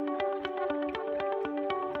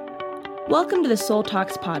Welcome to the Soul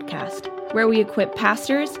Talks podcast, where we equip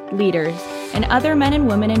pastors, leaders, and other men and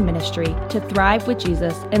women in ministry to thrive with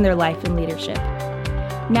Jesus in their life and leadership.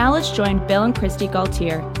 Now let's join Bill and Christy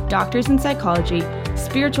Gaultier, doctors in psychology,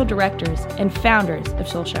 spiritual directors, and founders of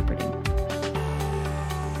Soul Shepherding.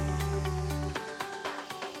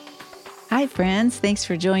 Hi, friends. Thanks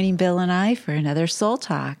for joining Bill and I for another Soul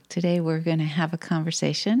Talk. Today, we're going to have a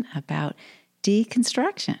conversation about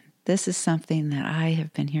deconstruction. This is something that I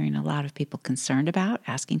have been hearing a lot of people concerned about,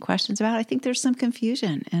 asking questions about. I think there's some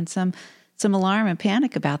confusion and some alarm and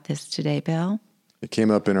panic about this today, Bill. It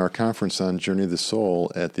came up in our conference on Journey of the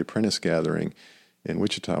Soul at the Apprentice Gathering in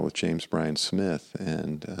Wichita with James Bryan Smith,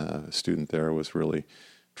 and a student there was really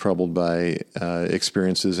troubled by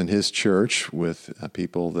experiences in his church with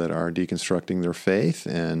people that are deconstructing their faith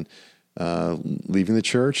and leaving the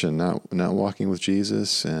church and not walking with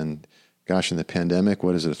Jesus. And gosh, in the pandemic,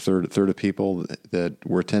 what is it? A third of people that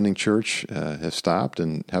were attending church have stopped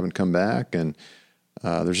and haven't come back, and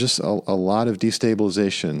there's just a lot of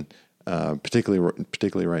destabilization,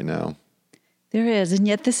 particularly right now. There is, and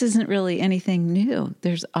yet this isn't really anything new.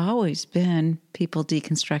 There's always been people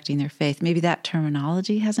deconstructing their faith. Maybe that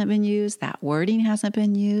terminology hasn't been used, that wording hasn't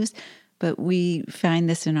been used, but we find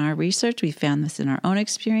this in our research. We found this in our own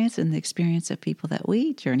experience and the experience of people that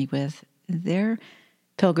we journey with, their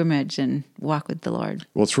pilgrimage and walk with the Lord.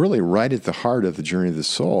 Well, it's really right at the heart of the Journey of the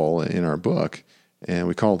Soul in our book, and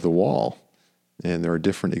we call it the wall. And there are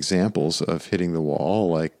different examples of hitting the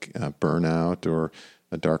wall, like burnout or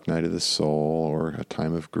a dark night of the soul or a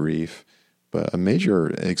time of grief. But a major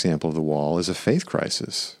example of the wall is a faith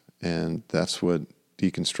crisis. And that's what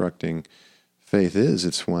deconstructing faith is.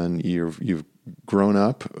 It's when you've grown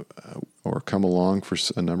up or come along for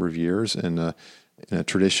a number of years in a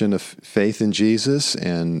tradition of faith in Jesus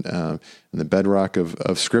and the bedrock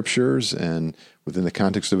of scriptures and within the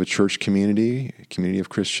context of a church community of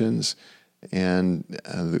Christians. And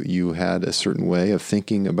you had a certain way of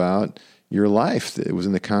thinking about your life. It was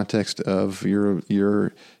in the context of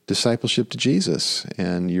your discipleship to Jesus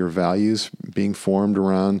and your values being formed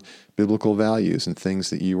around biblical values and things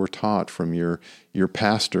that you were taught from your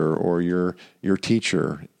pastor or your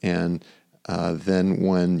teacher. And then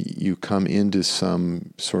when you come into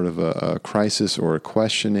some sort of a crisis or a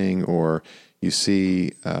questioning, or you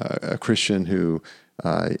see a Christian who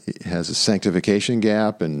has a sanctification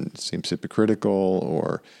gap and seems hypocritical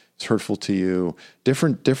or it's hurtful to you,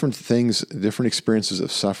 different things, different experiences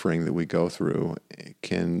of suffering that we go through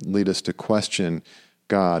can lead us to question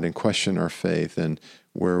God and question our faith. And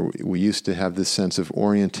where we used to have this sense of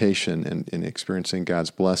orientation and experiencing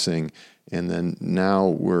God's blessing, and then now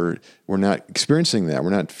we're not experiencing that,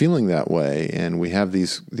 we're not feeling that way, and we have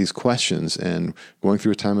these questions and going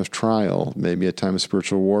through a time of trial, maybe a time of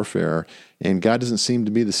spiritual warfare, and God doesn't seem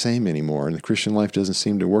to be the same anymore, and the Christian life doesn't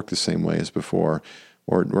seem to work the same way as before.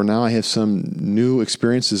 Or now I have some new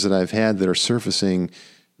experiences that I've had that are surfacing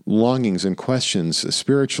longings and questions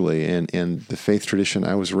spiritually, and the faith tradition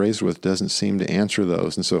I was raised with doesn't seem to answer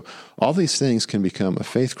those. And so all these things can become a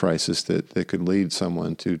faith crisis that could lead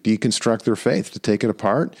someone to deconstruct their faith, to take it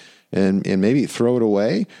apart and maybe throw it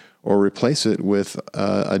away or replace it with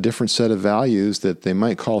a different set of values that they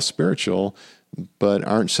might call spiritual but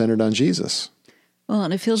aren't centered on Jesus. Well,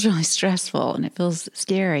 and it feels really stressful and it feels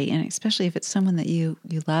scary, and especially if it's someone that you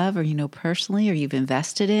love or you know personally or you've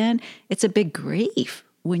invested in, it's a big grief.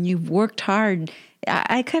 When you've worked hard,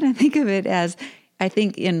 I kind of think of it as, I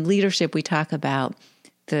think in leadership we talk about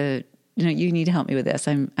you need to help me with this.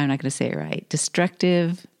 I'm not going to say it right.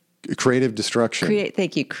 Creative destruction.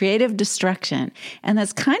 Thank you. Creative destruction. And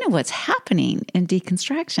that's kind of what's happening in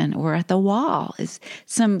deconstruction. We're at the wall.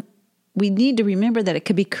 We need to remember that it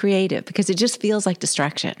could be creative because it just feels like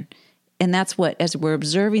destruction. And that's what, as we're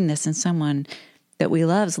observing this in someone that we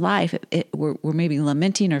love's life, we're maybe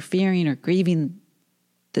lamenting or fearing or grieving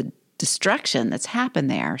the destruction that's happened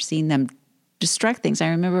there, seeing them destruct things. I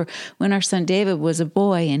remember when our son David was a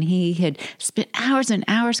boy and he had spent hours and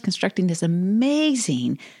hours constructing this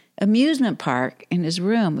amazing amusement park in his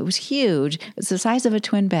room. It was huge. It was the size of a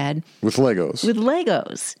twin bed. With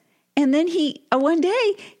Legos. And then one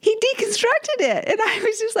day, he deconstructed it. And I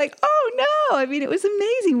was just like, oh no. I mean, it was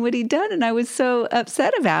amazing what he'd done. And I was so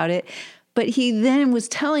upset about it. But he then was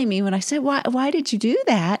telling me, when I said, why did you do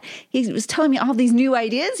that? He was telling me all these new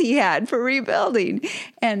ideas he had for rebuilding.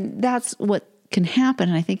 And that's what can happen.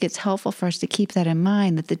 And I think it's helpful for us to keep that in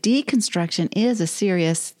mind, that the deconstruction is a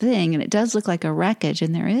serious thing. And it does look like a wreckage.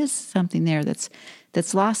 And there is something there that's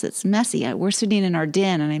that's lost, that's messy. We're sitting in our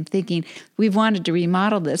den and I'm thinking, we've wanted to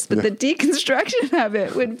remodel this, but the deconstruction of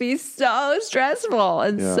it would be so stressful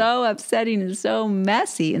and so upsetting and so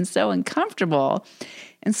messy and so uncomfortable.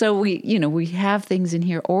 And so we have things in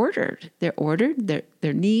here ordered. They're ordered,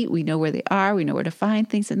 they're neat, we know where they are, we know where to find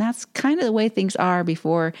things, and that's kind of the way things are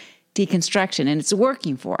before deconstruction, and it's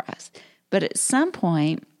working for us. But at some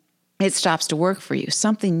point, it stops to work for you.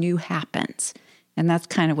 Something new happens. And that's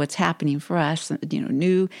kind of what's happening for us.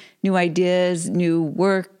 New ideas, new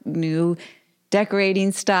work, new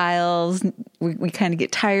decorating styles. We kind of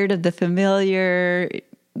get tired of the familiar.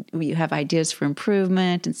 We have ideas for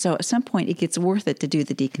improvement. And so at some point, it gets worth it to do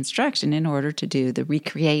the deconstruction in order to do the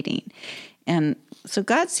recreating. And so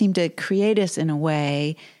God seemed to create us in a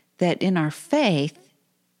way that in our faith,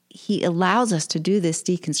 He allows us to do this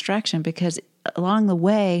deconstruction because along the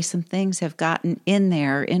way, some things have gotten in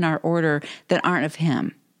there in our order that aren't of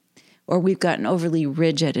Him. Or we've gotten overly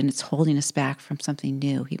rigid and it's holding us back from something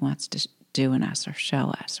new He wants to do in us or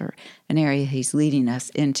show us, or an area He's leading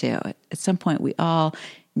us into. At some point, we all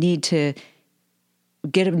need to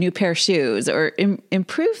get a new pair of shoes or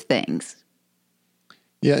improve things.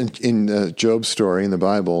 Yeah, in Job's story in the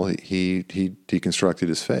Bible, he deconstructed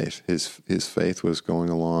his faith. His faith was going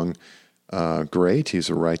along great. He's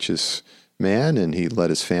a righteous man, and he led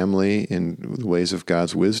his family in the ways of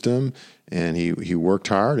God's wisdom, and he worked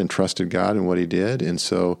hard and trusted God in what he did, and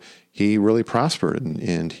so he really prospered,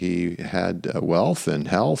 and he had wealth and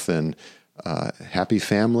health and happy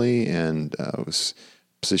family, and was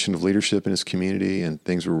a position of leadership in his community, and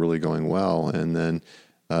things were really going well. And then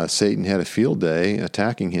Satan had a field day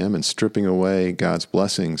attacking him and stripping away God's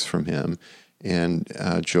blessings from him, and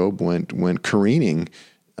Job went careening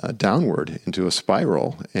downward into a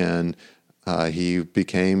spiral, and he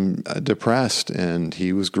became depressed, and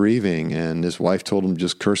he was grieving, and his wife told him,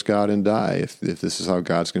 just curse God and die if this is how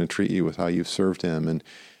God's going to treat you with how you've served him.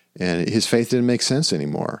 And his faith didn't make sense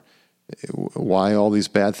anymore. Why all these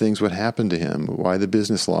bad things would happen to him, why the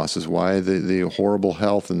business losses, why the horrible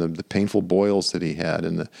health and the painful boils that he had,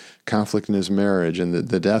 and the conflict in his marriage, and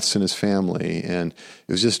the deaths in his family. And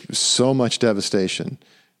it was just so much devastation.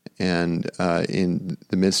 And in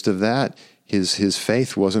the midst of that, his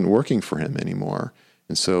faith wasn't working for him anymore.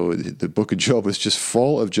 And so the book of Job is just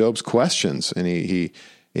full of Job's questions. And he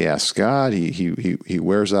asks God, he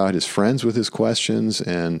wears out his friends with his questions,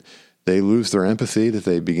 and they lose their empathy that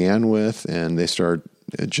they began with, and they start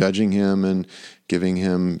judging him and giving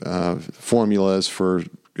him formulas for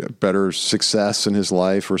better success in his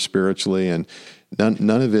life or spiritually, and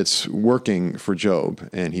none of it's working for Job,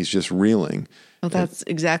 and he's just reeling. Well, that's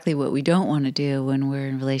exactly what we don't want to do when we're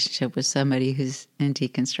in relationship with somebody who's in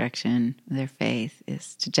deconstruction. Their faith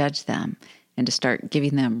is to judge them and to start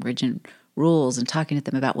giving them rigid rules and talking to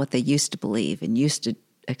them about what they used to believe and used to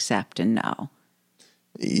accept and know.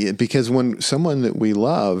 Yeah, because when someone that we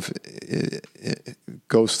love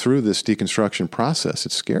goes through this deconstruction process,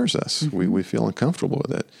 it scares us. Mm-hmm. We feel uncomfortable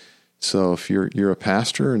with it. So if you're a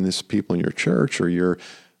pastor and there's people in your church, or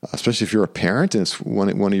especially if you're a parent and it's one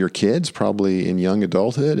of your kids, probably in young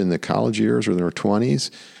adulthood, in the college years or in their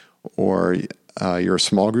 20s, or you're a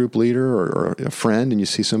small group leader or a friend, and you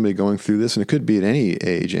see somebody going through this, and it could be at any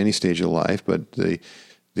age, any stage of life, but the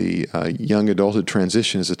young adulthood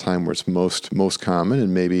transition is a time where it's most common,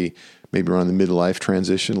 and maybe around the midlife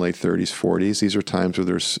transition, late 30s, 40s. These are times where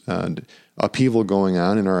there's upheaval going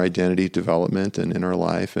on in our identity development and in our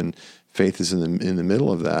life, and faith is in the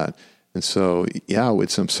middle of that. And so, yeah,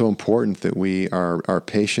 it's so important that we are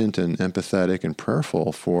patient and empathetic and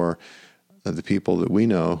prayerful for the people that we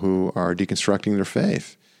know who are deconstructing their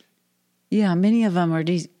faith. Yeah, many of them are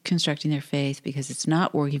deconstructing their faith because it's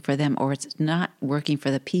not working for them, or it's not working for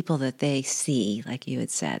the people that they see. Like you had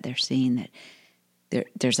said, they're seeing that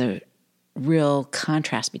there's a real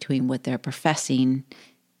contrast between what they're professing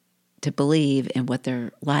to believe and what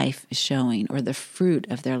their life is showing, or the fruit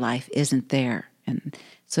of their life isn't there. And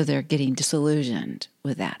so they're getting disillusioned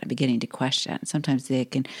with that and beginning to question. Sometimes they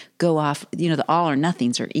can go off, the all or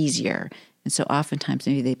nothings are easier. And so oftentimes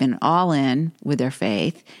maybe they've been all in with their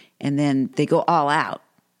faith, and then they go all out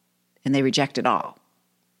and they reject it all.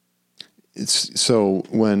 So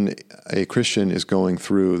when a Christian is going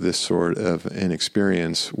through this sort of an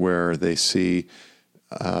experience where they see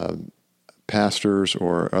pastors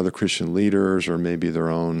or other Christian leaders, or maybe their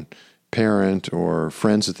own parent or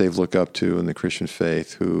friends that they've looked up to in the Christian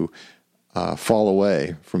faith who fall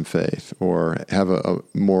away from faith or have a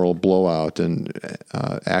moral blowout and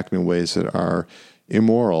act in ways that are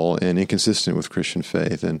immoral and inconsistent with Christian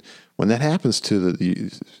faith. And when that happens to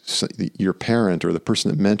your parent or the person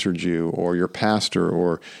that mentored you or your pastor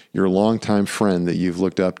or your longtime friend that you've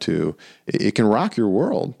looked up to, it can rock your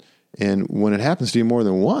world. And when it happens to you more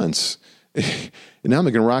than once, not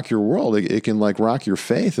only can rock your world, it can like rock your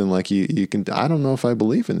faith, and like you can, I don't know if I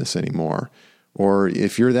believe in this anymore. Or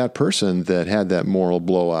if you're that person that had that moral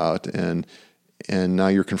blowout and now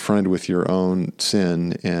you're confronted with your own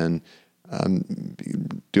sin, and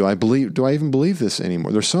do I even believe this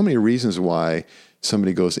anymore? There's so many reasons why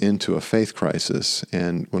somebody goes into a faith crisis,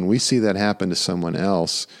 and when we see that happen to someone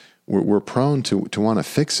else, we're prone to want to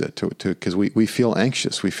fix it, because we feel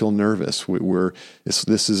anxious, we feel nervous.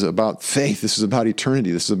 This is about faith, this is about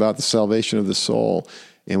eternity, this is about the salvation of the soul,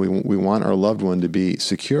 and we want our loved one to be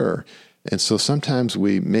secure. And so sometimes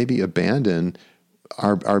we maybe abandon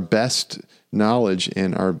our best knowledge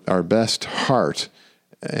and our best heart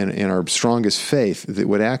and our strongest faith that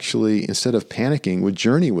would actually, instead of panicking, would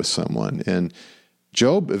journey with someone. And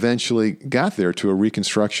Job eventually got there to a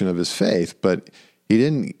reconstruction of his faith, but he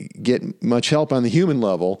didn't get much help on the human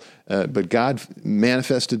level. But God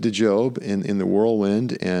manifested to Job in the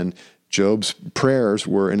whirlwind, and Job's prayers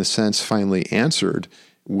were, in a sense, finally answered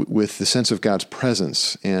with the sense of God's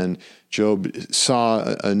presence. And Job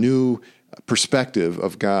saw a new perspective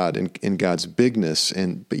of God and God's bigness,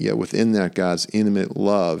 but yet within that, God's intimate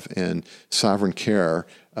love and sovereign care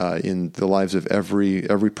in the lives of every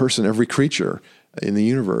person, every creature in the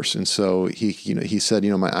universe. And so he said,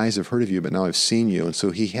 my eyes have heard of you, but now I've seen you. And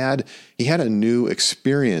so he had a new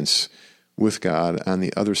experience with God on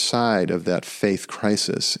the other side of that faith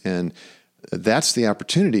crisis. And that's the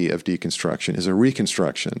opportunity of deconstruction, is a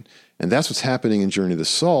reconstruction. And that's what's happening in Journey of the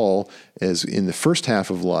Soul, is in the first half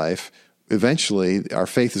of life, eventually our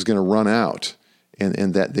faith is going to run out.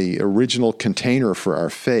 And that the original container for our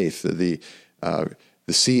faith, the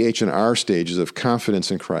CH and R stages of confidence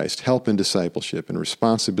in Christ, help in discipleship, and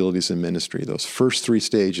responsibilities in ministry, those first three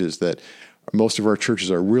stages that most of our churches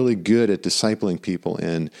are really good at discipling people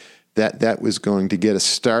in, that was going to get us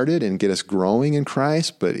started and get us growing in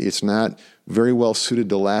Christ, but it's not very well suited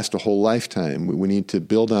to last a whole lifetime. We need to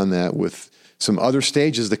build on that with some other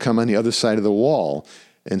stages that come on the other side of the wall.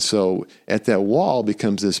 And so at that wall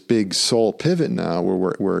becomes this big soul pivot now,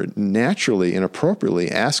 where we're naturally and appropriately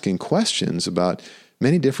asking questions about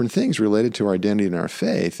many different things related to our identity and our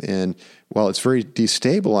faith. And while it's very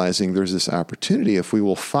destabilizing, there's this opportunity, if we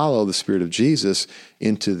will follow the Spirit of Jesus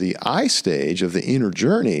into the I stage of the inner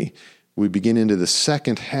journey, we begin into the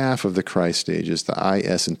second half of the Christ stages, the I,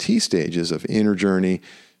 S, and T stages of inner journey,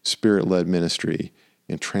 Spirit-led ministry,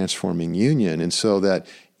 and transforming union. And so that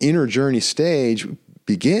inner journey stage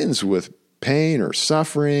begins with pain or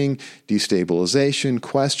suffering, destabilization,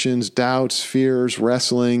 questions, doubts, fears,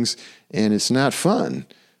 wrestlings, and it's not fun.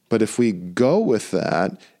 But if we go with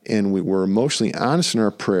that, and we're emotionally honest in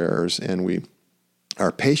our prayers, and we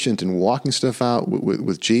are patient in walking stuff out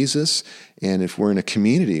with Jesus, and if we're in a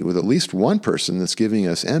community with at least one person that's giving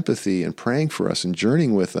us empathy and praying for us and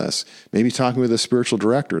journeying with us, maybe talking with a spiritual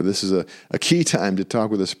director. This is a key time to talk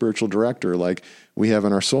with a spiritual director like we have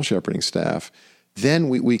on our soul shepherding staff. Then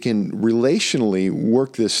we can relationally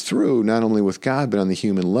work this through, not only with God, but on the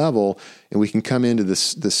human level, and we can come into the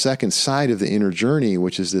second side of the inner journey,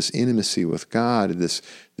 which is this intimacy with God, this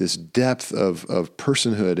depth of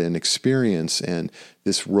personhood and experience, and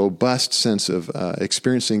this robust sense of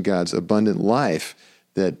experiencing God's abundant life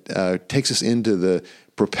that takes us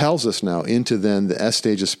propels us now into then the S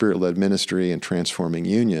stage of Spirit-led ministry and transforming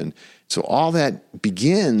union. So all that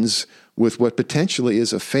begins with what potentially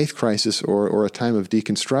is a faith crisis or a time of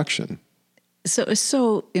deconstruction. So it's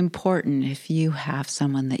so important if you have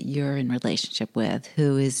someone that you're in relationship with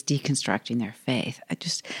who is deconstructing their faith. I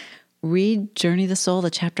just read Journey of the Soul,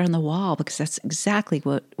 the chapter on the wall, because that's exactly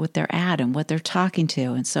what they're at and what they're talking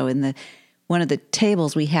to. And so one of the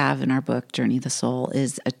tables we have in our book, Journey of the Soul,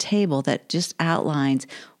 is a table that just outlines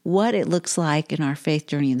what it looks like in our faith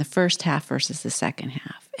journey in the first half versus the second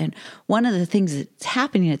half. And one of the things that's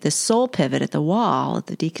happening at this soul pivot at the wall, at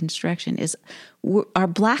the deconstruction, is our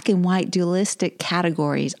black and white dualistic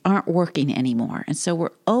categories aren't working anymore. And so we're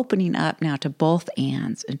opening up now to both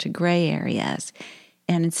ands and to gray areas.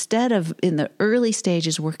 And instead of, in the early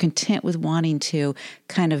stages, we're content with wanting to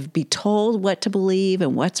kind of be told what to believe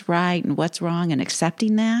and what's right and what's wrong and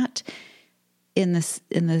accepting that. In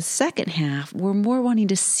the second half, we're more wanting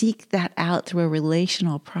to seek that out through a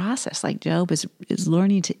relational process. Like Job is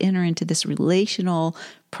learning to enter into this relational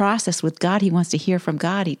process with God. He wants to hear from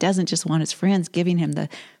God. He doesn't just want his friends giving him the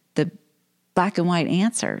black and white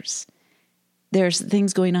answers. there's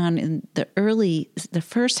things going on in the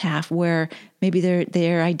first half where maybe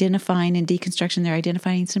they're identifying in deconstruction, they're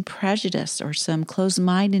identifying some prejudice or some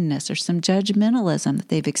closed-mindedness or some judgmentalism that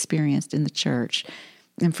they've experienced in the church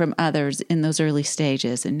and from others in those early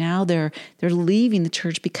stages. And now they're leaving the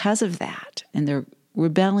church because of that, and they're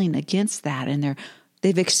rebelling against that, and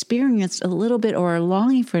they've experienced a little bit or are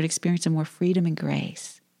longing for an experience of more freedom and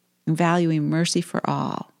grace and valuing mercy for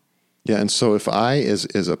all. Yeah, and so if I,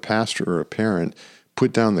 as a pastor or a parent,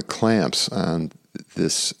 put down the clamps on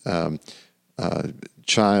this adult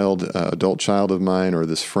child of mine, or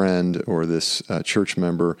this friend, or this church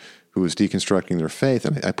member who is deconstructing their faith,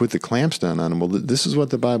 and I put the clamps down on them. Well, this is what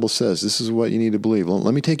the Bible says. This is what you need to believe. Well,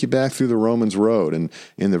 let me take you back through the Romans road and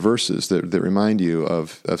in the verses that remind you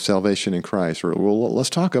of salvation in Christ. Or, well, let's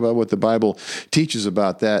talk about what the Bible teaches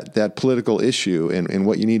about that political issue and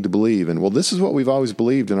what you need to believe. And, well, this is what we've always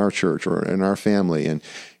believed in our church or in our family. And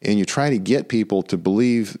you try to get people to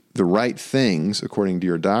believe the right things according to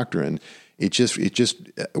your doctrine. It just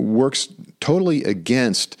works totally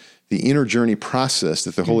against the inner journey process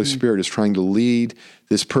that the Holy Spirit is trying to lead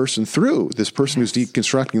this person through, this person who's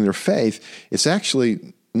deconstructing their faith. It's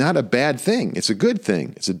actually not a bad thing. It's a good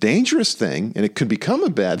thing. It's a dangerous thing, and it could become a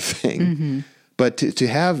bad thing. But to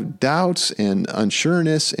have doubts and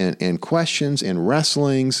unsureness and questions and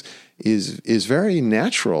wrestlings is very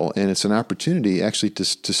natural, and it's an opportunity actually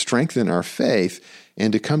to strengthen our faith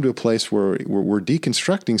and to come to a place where we're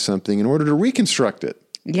deconstructing something in order to reconstruct it.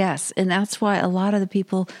 Yes, and that's why a lot of the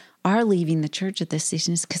people are leaving the church at this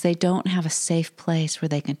season, is because they don't have a safe place where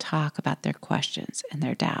they can talk about their questions and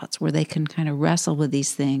their doubts, where they can kind of wrestle with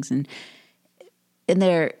these things. And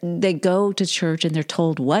they go to church and they're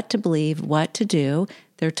told what to believe, what to do.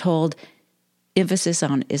 They're told emphasis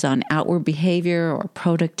is on outward behavior or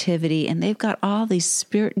productivity, and they've got all these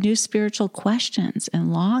new spiritual questions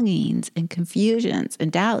and longings and confusions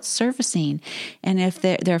and doubts surfacing. And if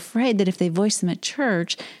they're afraid that if they voice them at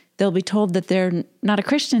church, they'll be told that they're not a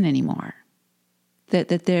Christian anymore, that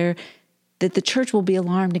the church will be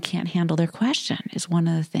alarmed and can't handle their question, is one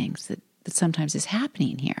of the things that sometimes is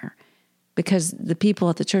happening here, because the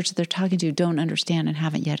people at the church that they're talking to don't understand and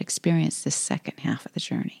haven't yet experienced this second half of the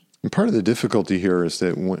journey. And part of the difficulty here is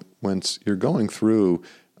that once you're going through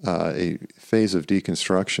a phase of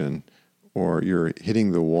deconstruction, or you're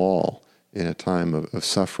hitting the wall in a time of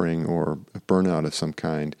suffering or a burnout of some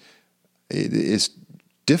kind, it is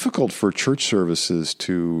difficult for church services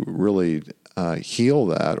to really heal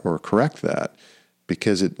that or correct that,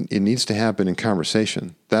 because it needs to happen in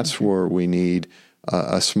conversation. That's where we need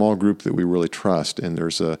a small group that we really trust, and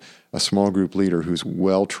there's a small group leader who's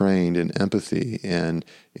well-trained in empathy and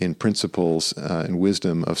in principles and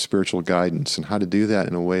wisdom of spiritual guidance, and how to do that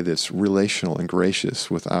in a way that's relational and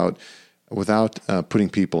gracious without putting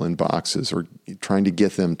people in boxes or trying to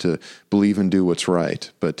get them to believe and do what's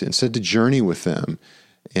right, but instead to journey with them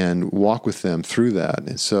and walk with them through that.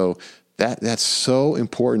 And so that's so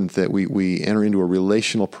important that we enter into a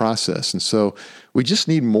relational process. And so we just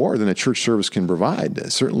need more than a church service can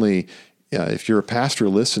provide. Certainly, if you're a pastor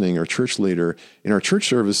listening or church leader, in our church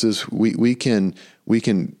services, we can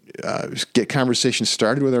get conversations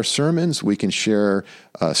started with our sermons. We can share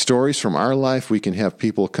stories from our life. We can have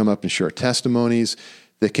people come up and share testimonies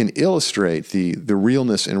that can illustrate the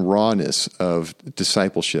realness and rawness of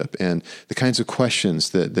discipleship and the kinds of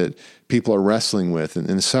questions that people are wrestling with and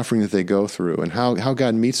the suffering that they go through and how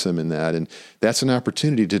God meets them in that. And that's an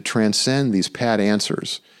opportunity to transcend these pat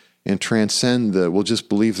answers and transcend we'll just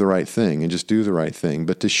believe the right thing and just do the right thing,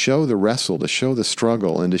 but to show the wrestle, to show the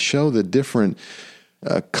struggle, and to show the different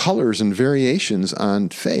colors and variations on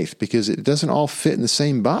faith, because it doesn't all fit in the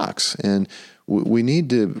same box. And we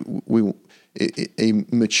need to... A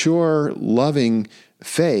mature, loving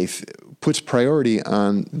faith puts priority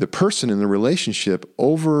on the person and the relationship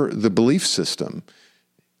over the belief system.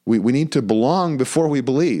 We need to belong before we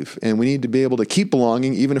believe, and we need to be able to keep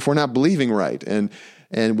belonging even if we're not believing right. And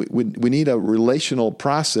we need a relational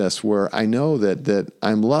process where I know that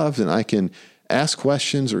I'm loved and I can ask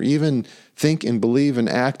questions or even think and believe and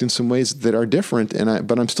act in some ways that are different,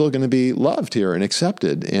 but I'm still going to be loved here and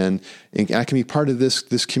accepted, and I can be part of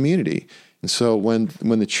this community. And so when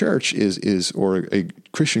the church is or a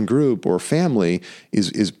Christian group or family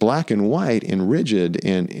is black and white and rigid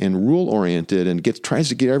and rule oriented and tries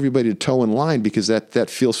to get everybody to toe in line because that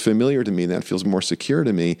feels familiar to me, that feels more secure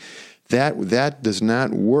to me, that does not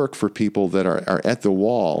work for people that are at the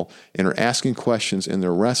wall and are asking questions and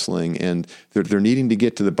they're wrestling and they're needing to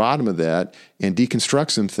get to the bottom of that and deconstruct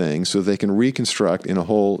some things so they can reconstruct in a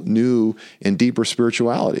whole new and deeper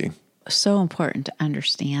spirituality. so important to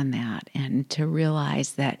understand that and to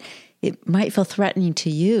realize that it might feel threatening to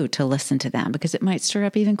you to listen to them because it might stir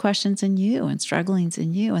up even questions in you and strugglings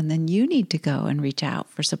in you. And then you need to go and reach out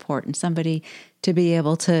for support and somebody to be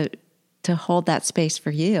able to hold that space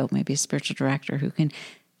for you, maybe a spiritual director who can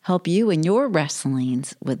help you in your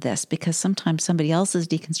wrestlings with this, because sometimes somebody else's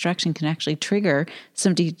deconstruction can actually trigger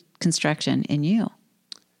some deconstruction in you.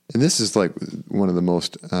 And this is like one of the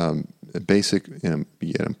most basic and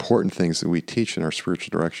yet important things that we teach in our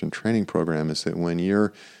spiritual direction training program is that when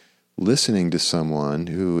you're listening to someone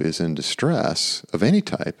who is in distress of any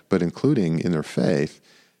type, but including in their faith,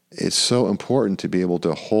 it's so important to be able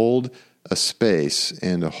to hold a space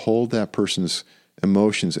and to hold that person's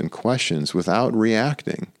emotions and questions without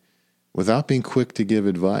reacting, without being quick to give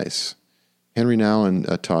advice. Henry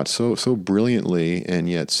Nouwen taught so brilliantly and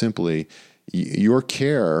yet simply, your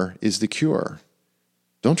care is the cure.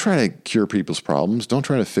 Don't try to cure people's problems. Don't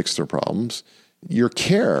try to fix their problems. Your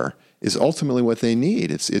care is ultimately what they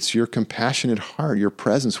need. It's your compassionate heart, your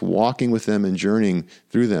presence, walking with them and journeying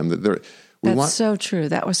through them. That's so true.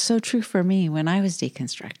 That was so true for me when I was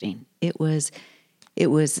deconstructing. It was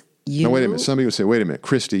you. Now, wait a minute. Somebody would say, wait a minute,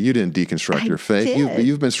 Christy, you didn't deconstruct your faith.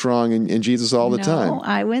 You've been strong in Jesus all the time. No,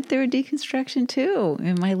 I went through a deconstruction too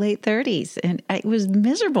in my late 30s, and it was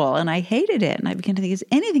miserable, and I hated it. And I began to think, is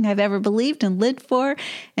anything I've ever believed and lived for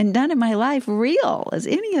and done in my life real? Is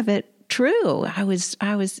any of it true?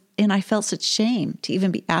 And I felt such shame to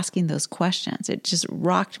even be asking those questions. It just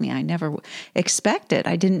rocked me. I never expected.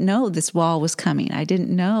 I didn't know this wall was coming. I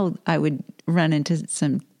didn't know I would run into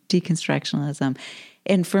some deconstructionism.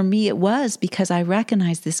 And for me, it was because I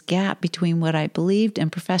recognized this gap between what I believed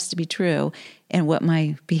and professed to be true and what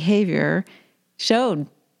my behavior showed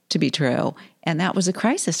to be true. And that was a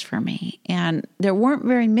crisis for me. And there weren't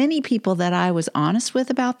very many people that I was honest with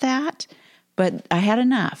about that, but I had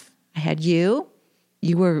enough. I had you.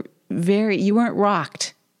 You weren't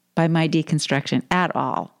rocked by my deconstruction at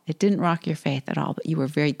all. It didn't rock your faith at all, but you were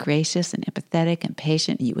very gracious and empathetic and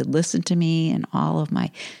patient. You would listen to me and all of my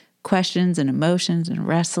questions and emotions and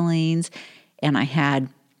wrestlings. And I had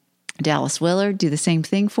Dallas Willard do the same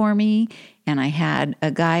thing for me. And I had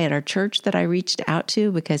a guy at our church that I reached out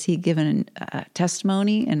to because he'd given a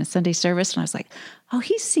testimony in a Sunday service. And I was like, oh,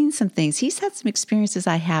 he's seen some things. He's had some experiences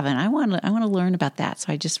I haven't. I want to learn about that.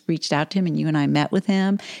 So I just reached out to him, and you and I met with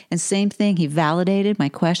him. And same thing, he validated my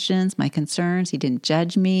questions, my concerns. He didn't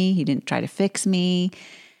judge me. He didn't try to fix me.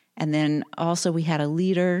 And then also we had a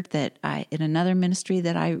leader that in another ministry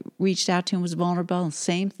that I reached out to and was vulnerable. And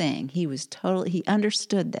same thing. He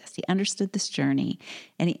understood this. He understood this journey,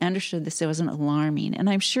 and he understood this. It wasn't alarming. And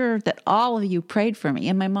I'm sure that all of you prayed for me.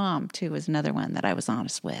 And my mom too was another one that I was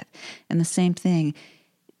honest with. And the same thing,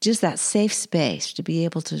 just that safe space to be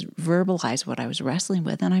able to verbalize what I was wrestling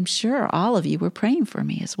with. And I'm sure all of you were praying for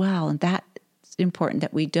me as well. And that's important,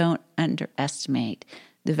 that we don't underestimate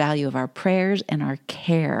the value of our prayers and our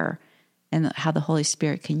care, and how the Holy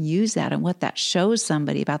Spirit can use that, and what that shows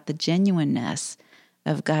somebody about the genuineness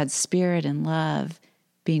of God's Spirit and love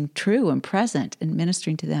being true and present and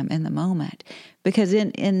ministering to them in the moment. Because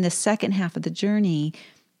in the second half of the journey,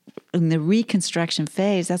 in the reconstruction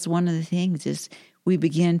phase, that's one of the things is we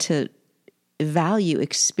begin to value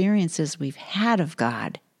experiences we've had of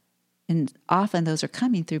God. And often those are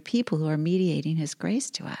coming through people who are mediating His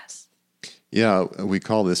grace to us. Yeah, we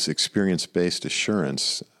call this experience-based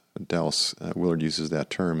assurance. Dallas Willard uses that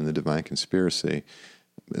term in The Divine Conspiracy.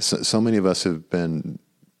 So many of us have been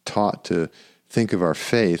taught to think of our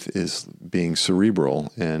faith as being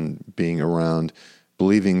cerebral and being around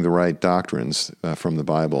believing the right doctrines from the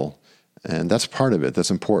Bible. And that's part of it.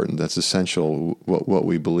 That's important. That's essential, what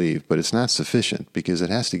we believe. But it's not sufficient, because it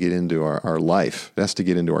has to get into our life. It has to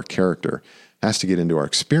get into our character. It has to get into our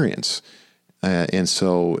experience. And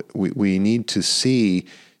so we need to see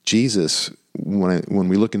Jesus when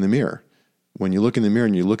we look in the mirror. When you look in the mirror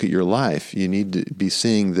and you look at your life, you need to be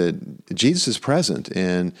seeing that Jesus is present,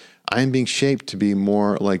 and I'm being shaped to be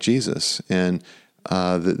more like Jesus. And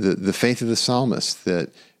the faith of the psalmist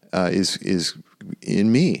that is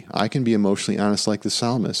in me. I can be emotionally honest like the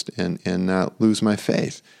psalmist and not lose my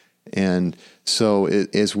faith. And so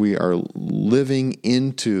as we are living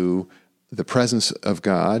into the presence of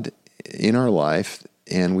God in our life,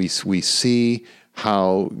 and we see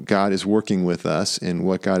how God is working with us and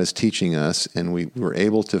what God is teaching us, and we're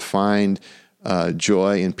able to find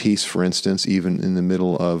joy and peace, for instance, even in the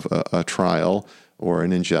middle of a trial or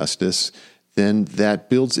an injustice, then that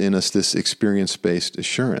builds in us this experience-based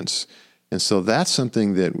assurance. And so that's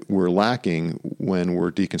something that we're lacking when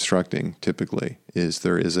we're deconstructing, typically, is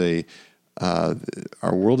there is a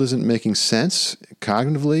Our world isn't making sense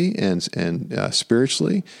cognitively and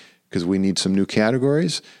spiritually because we need some new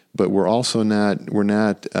categories, but we're also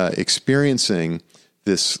not experiencing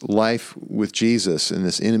this life with Jesus and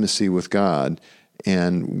this intimacy with God,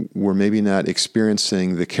 and we're maybe not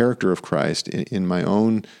experiencing the character of Christ in my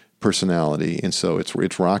own personality, and so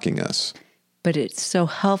it's rocking us. But it's so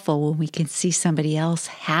helpful when we can see somebody else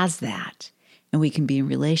has that, and we can be in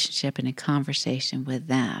relationship and in conversation with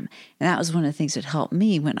them. And that was one of the things that helped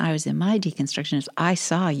me when I was in my deconstruction is I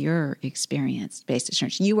saw your experience-based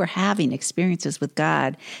assurance. You were having experiences with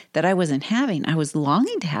God that I wasn't having. I was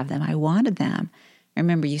longing to have them. I wanted them. I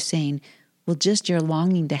remember you saying, well, just your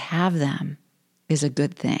longing to have them is a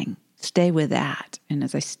good thing. Stay with that. And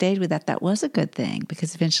as I stayed with that, that was a good thing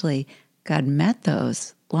because eventually God met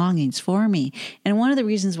those longings for me. And one of the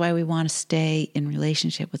reasons why we want to stay in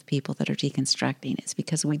relationship with people that are deconstructing is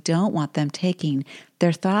because we don't want them taking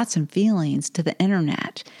their thoughts and feelings to the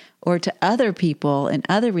internet or to other people and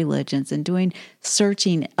other religions and doing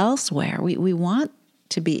searching elsewhere. We want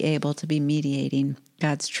to be able to be mediating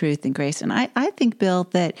God's truth and grace. And I think, Bill,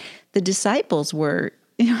 that the disciples were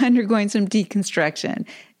undergoing some deconstruction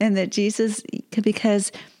and that Jesus,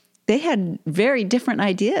 because they had very different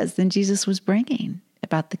ideas than Jesus was bringing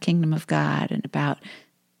about the kingdom of God and about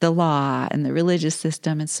the law and the religious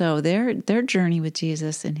system. And so their journey with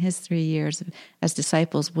Jesus in his 3 years as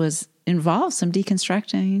disciples involved some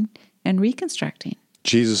deconstructing and reconstructing.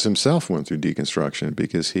 Jesus himself went through deconstruction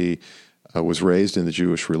because he was raised in the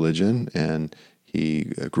Jewish religion, and he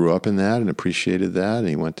grew up in that and appreciated that, and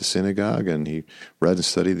he went to synagogue, and he read and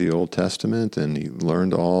studied the Old Testament, and he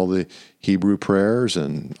learned all the Hebrew prayers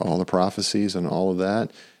and all the prophecies and all of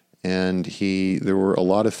that. And there were a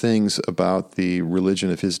lot of things about the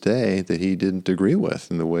religion of his day that he didn't agree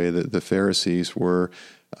with, in the way that the Pharisees were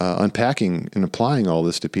unpacking and applying all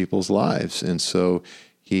this to people's lives. And so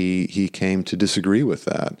he came to disagree with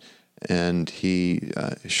that. And he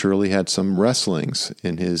surely had some wrestlings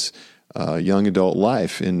in his young adult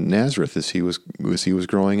life in Nazareth as he was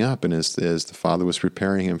growing up, and as the Father was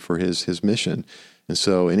preparing him for his mission. And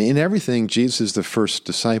so in everything, Jesus is the first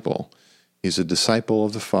disciple. He's a disciple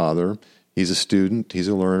of the Father. He's a student. He's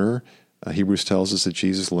a learner. Hebrews tells us that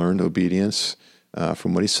Jesus learned obedience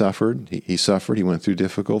from what he suffered. He suffered. He went through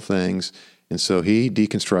difficult things. And so he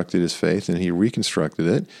deconstructed his faith and he reconstructed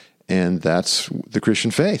it. And that's the Christian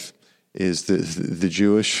faith, is the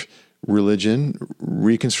Jewish religion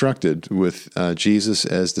reconstructed with Jesus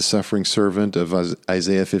as the suffering servant of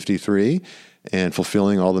Isaiah 53 and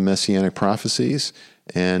fulfilling all the messianic prophecies.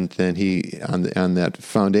 And then he, on that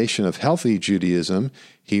foundation of healthy Judaism,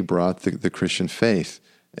 he brought the Christian faith.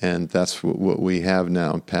 And that's what we have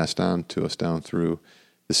now passed on to us down through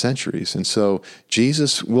the centuries. And so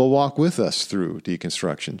Jesus will walk with us through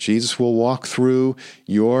deconstruction. Jesus will walk through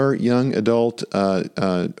your young adult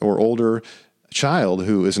or older child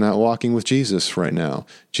who is not walking with Jesus right now.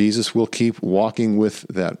 Jesus will keep walking with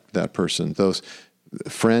that person. Those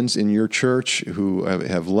friends in your church who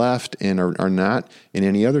have left and are not in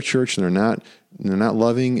any other church, and they're not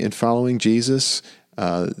loving and following Jesus,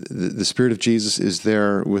 the Spirit of Jesus is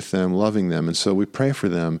there with them, loving them. And so we pray for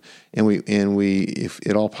them, and we, if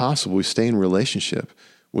at all possible, we stay in relationship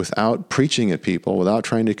without preaching at people, without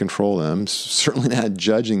trying to control them, certainly not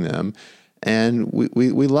judging them. And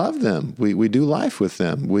we love them. We do life with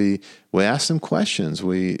them. We ask them questions.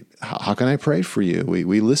 How can I pray for you?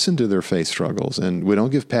 We listen to their faith struggles, and we don't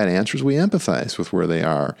give pat answers. We empathize with where they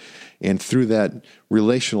are. And through that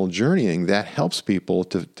relational journeying, that helps people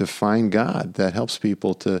to find God. That helps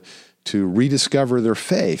people to rediscover their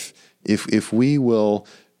faith. If we will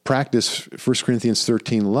practice 1 Corinthians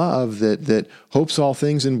 13 love that hopes all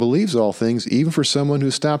things and believes all things, even for someone who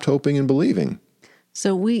stopped hoping and believing.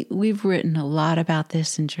 So we've written a lot about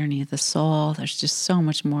this in Journey of the Soul. There's just so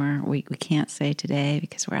much more we can't say today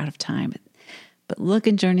because we're out of time. But look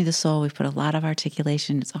in Journey of the Soul. We've put a lot of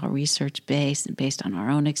articulation. It's all research-based and based on our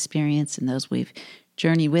own experience and those we've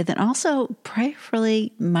journeyed with. And also,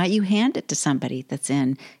 prayerfully, might you hand it to somebody that's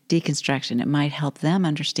in deconstruction? It might help them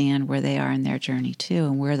understand where they are in their journey too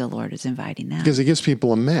and where the Lord is inviting them. Because it gives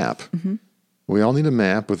people a map. Mm-hmm. We all need a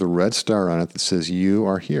map with a red star on it that says, you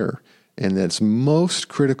are here. And that's most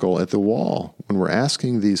critical at the wall when we're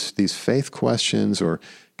asking these faith questions, or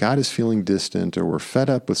God is feeling distant, or we're fed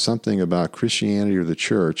up with something about Christianity or the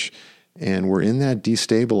church, and we're in that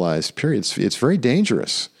destabilized period. It's very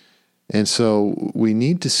dangerous. And so we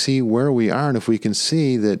need to see where we are, and if we can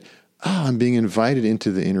see that, I'm being invited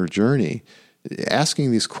into the inner journey,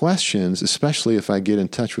 asking these questions, especially if I get in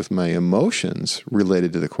touch with my emotions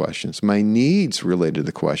related to the questions, my needs related to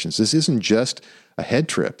the questions. This isn't just a head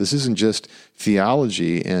trip. This isn't just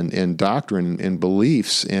theology and doctrine and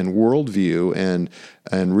beliefs and worldview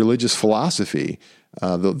and religious philosophy.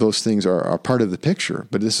 Those things are part of the picture.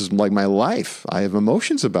 But this is like my life. I have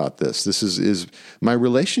emotions about this. This is my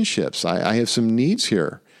relationships. I have some needs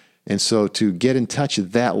here. And so to get in touch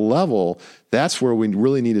at that level, that's where we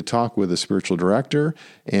really need to talk with a spiritual director.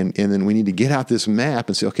 And then we need to get out this map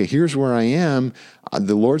and say, okay, here's where I am.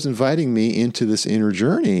 The Lord's inviting me into this inner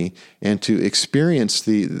journey and to experience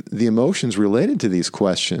the emotions related to these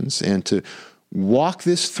questions and to walk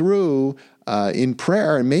this through in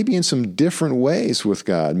prayer and maybe in some different ways with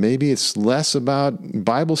God. Maybe it's less about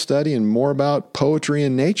Bible study and more about poetry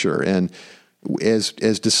and nature. And as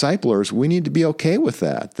disciplers, we need to be okay with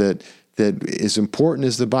that as important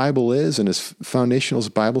as the Bible is and as foundational as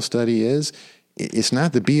Bible study is, it's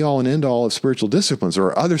not the be-all and end-all of spiritual disciplines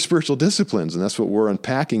or other spiritual disciplines, and that's what we're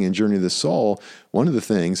unpacking in Journey of the Soul. One of the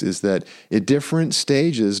things is that at different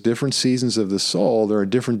stages, different seasons of the soul, there are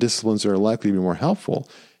different disciplines that are likely to be more helpful.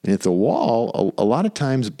 And at the wall, a lot of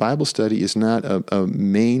times Bible study is not a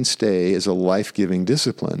mainstay as a life-giving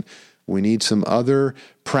discipline. We need some other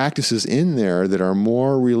practices in there that are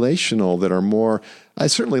more relational, that are more, I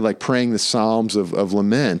certainly like praying the Psalms of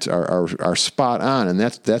lament are spot on, and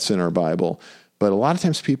that's in our Bible. But a lot of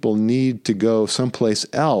times people need to go someplace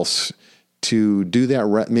else to do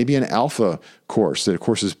that, maybe an Alpha course that, of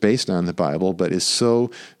course, is based on the Bible, but is so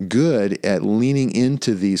good at leaning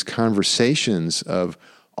into these conversations of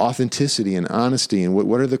authenticity and honesty, and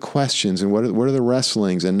what are the questions, and what are the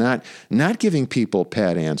wrestlings, and not giving people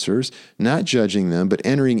pat answers, not judging them, but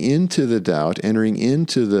entering into the doubt, entering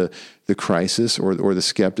into the crisis or the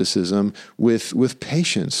skepticism with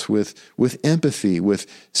patience, with empathy, with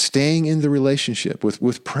staying in the relationship,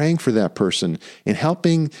 with praying for that person, and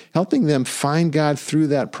helping them find God through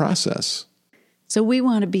that process. So we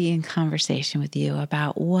want to be in conversation with you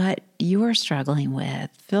about what you're struggling with.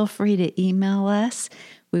 Feel free to email us.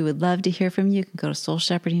 We would love to hear from you. You can go to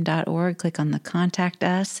soulshepherding.org, click on the Contact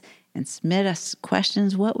Us, and submit us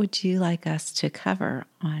questions. What would you like us to cover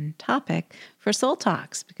on topic for Soul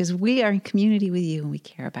Talks? Because we are in community with you and we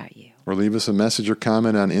care about you. Or leave us a message or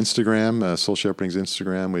comment on Instagram, Soul Shepherding's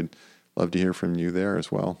Instagram. We'd love to hear from you there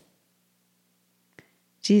as well.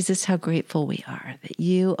 Jesus, how grateful we are that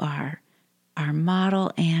you are our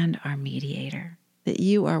model and our mediator, that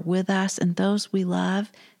you are with us and those we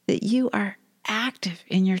love, that you are active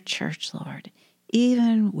in your church, Lord.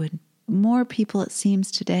 Even when more people, it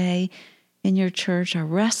seems today, in your church are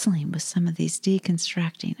wrestling with some of these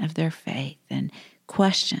deconstructing of their faith and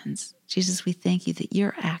questions. Jesus, we thank you that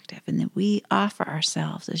you're active and that we offer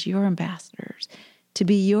ourselves as your ambassadors to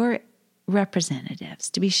be your representatives,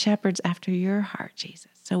 to be shepherds after your heart,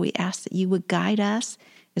 Jesus. So we ask that you would guide us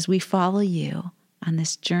as we follow you on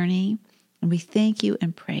this journey, and we thank you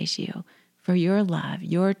and praise you for your love,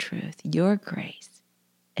 your truth, your grace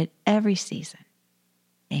at every season.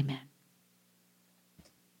 Amen.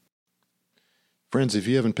 Friends, if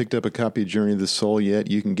you haven't picked up a copy of Journey of the Soul yet,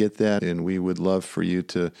 you can get that, and we would love for you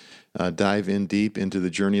to dive in deep into the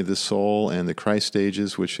Journey of the Soul and the Christ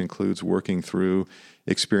stages, which includes working through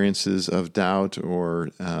experiences of doubt or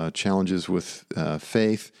challenges with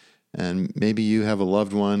faith. And maybe you have a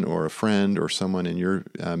loved one or a friend or someone in your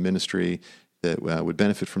ministry that would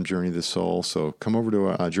benefit from Journey of the Soul. So come over to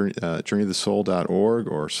journeyofthesoul.org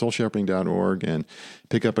or soulshepherding.org and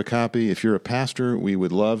pick up a copy. If you're a pastor, we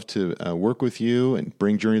would love to work with you and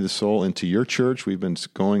bring Journey of the Soul into your church. We've been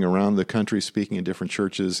going around the country speaking in different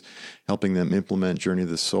churches, helping them implement Journey of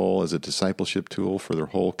the Soul as a discipleship tool for their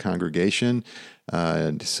whole congregation.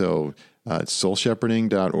 And so it's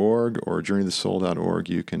soulshepherding.org or journeyofthesoul.org.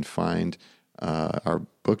 You can find our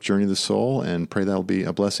book, Journey of the Soul, and pray that will be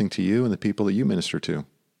a blessing to you and the people that you minister to.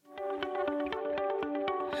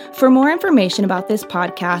 For more information about this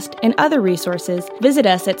podcast and other resources, visit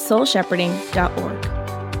us at soulshepherding.org.